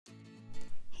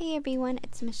Hey everyone,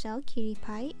 it's Michelle Cutie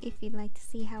Pie. If you'd like to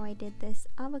see how I did this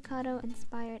avocado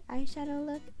inspired eyeshadow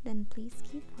look, then please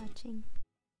keep watching.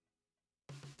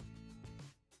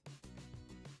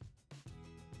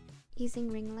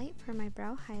 Using ring light for my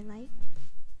brow highlight.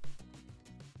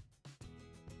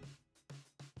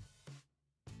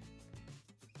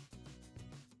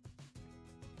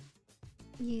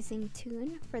 Using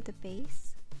Tune for the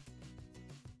base.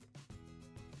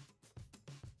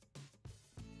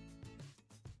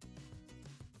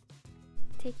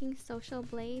 Taking Social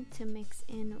Blade to mix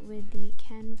in with the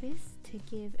canvas to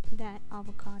give that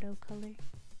avocado color.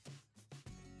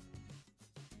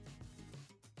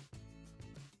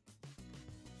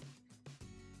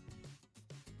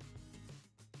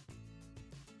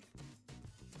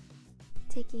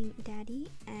 Taking Daddy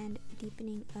and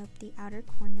deepening up the outer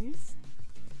corners.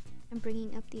 And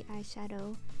bringing up the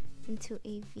eyeshadow into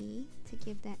a V to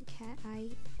give that cat eye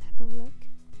type of look.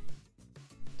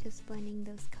 Just blending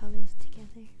those colors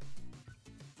together.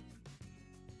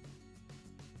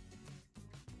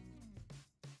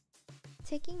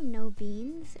 Taking No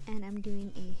Beans, and I'm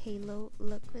doing a halo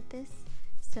look with this.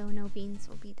 So No Beans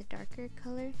will be the darker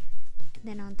color. And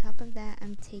then on top of that,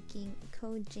 I'm taking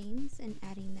Code James and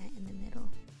adding that in the middle.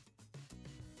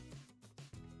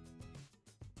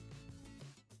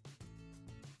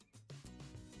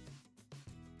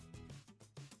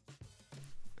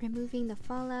 Removing the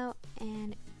fallout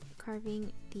and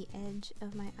carving the edge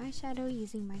of my eyeshadow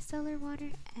using my micellar water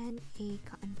and a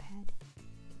cotton pad.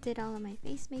 Did all of my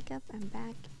face makeup, I'm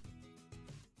back.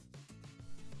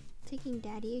 Taking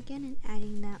Daddy again and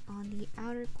adding that on the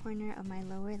outer corner of my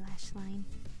lower lash line.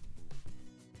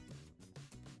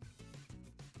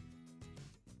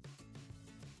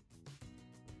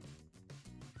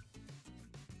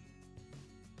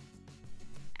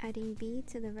 Adding B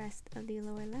to the rest of the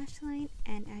lower lash line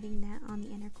and adding that on the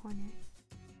inner corner.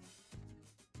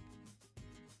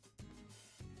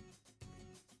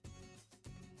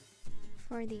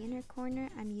 For the inner corner,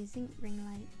 I'm using ring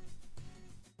light.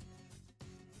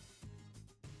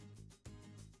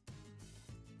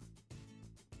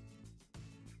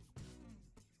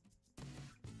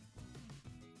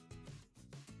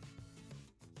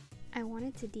 I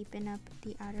wanted to deepen up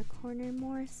the outer corner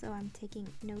more, so I'm taking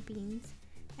No Beans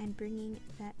and bringing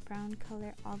that brown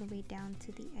color all the way down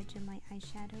to the edge of my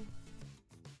eyeshadow.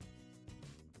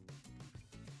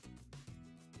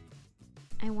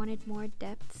 I wanted more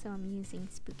depth, so I'm using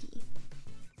Spooky.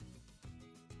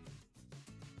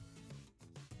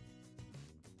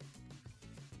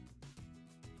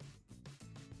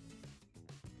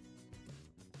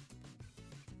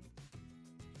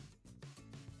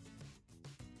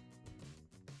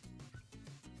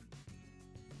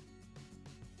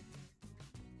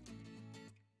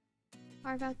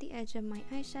 Carve out the edge of my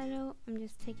eyeshadow. I'm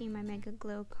just taking my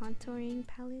Megaglo contouring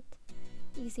palette,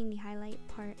 using the highlight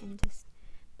part and just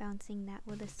bouncing that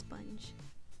with a sponge.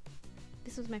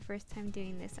 This was my first time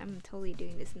doing this. I'm totally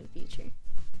doing this in the future.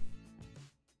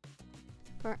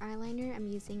 For eyeliner,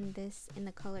 I'm using this in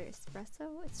the color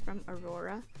Espresso. It's from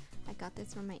Aurora. I got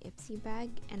this from my Ipsy bag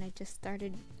and I just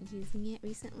started using it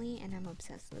recently and I'm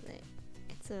obsessed with it.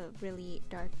 It's a really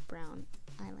dark brown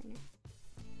eyeliner.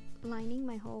 Lining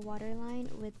my whole waterline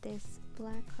with this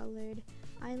black colored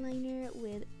eyeliner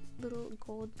with little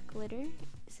gold glitter.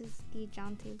 This is the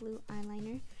Jante Blue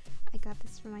eyeliner. I got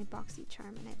this from my Boxy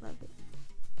Charm and I love it.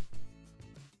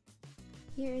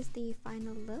 Here is the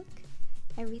final look.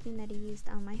 Everything that I used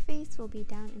on my face will be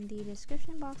down in the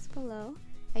description box below.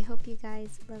 I hope you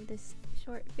guys love this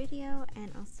short video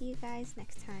and I'll see you guys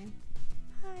next time.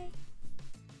 Bye!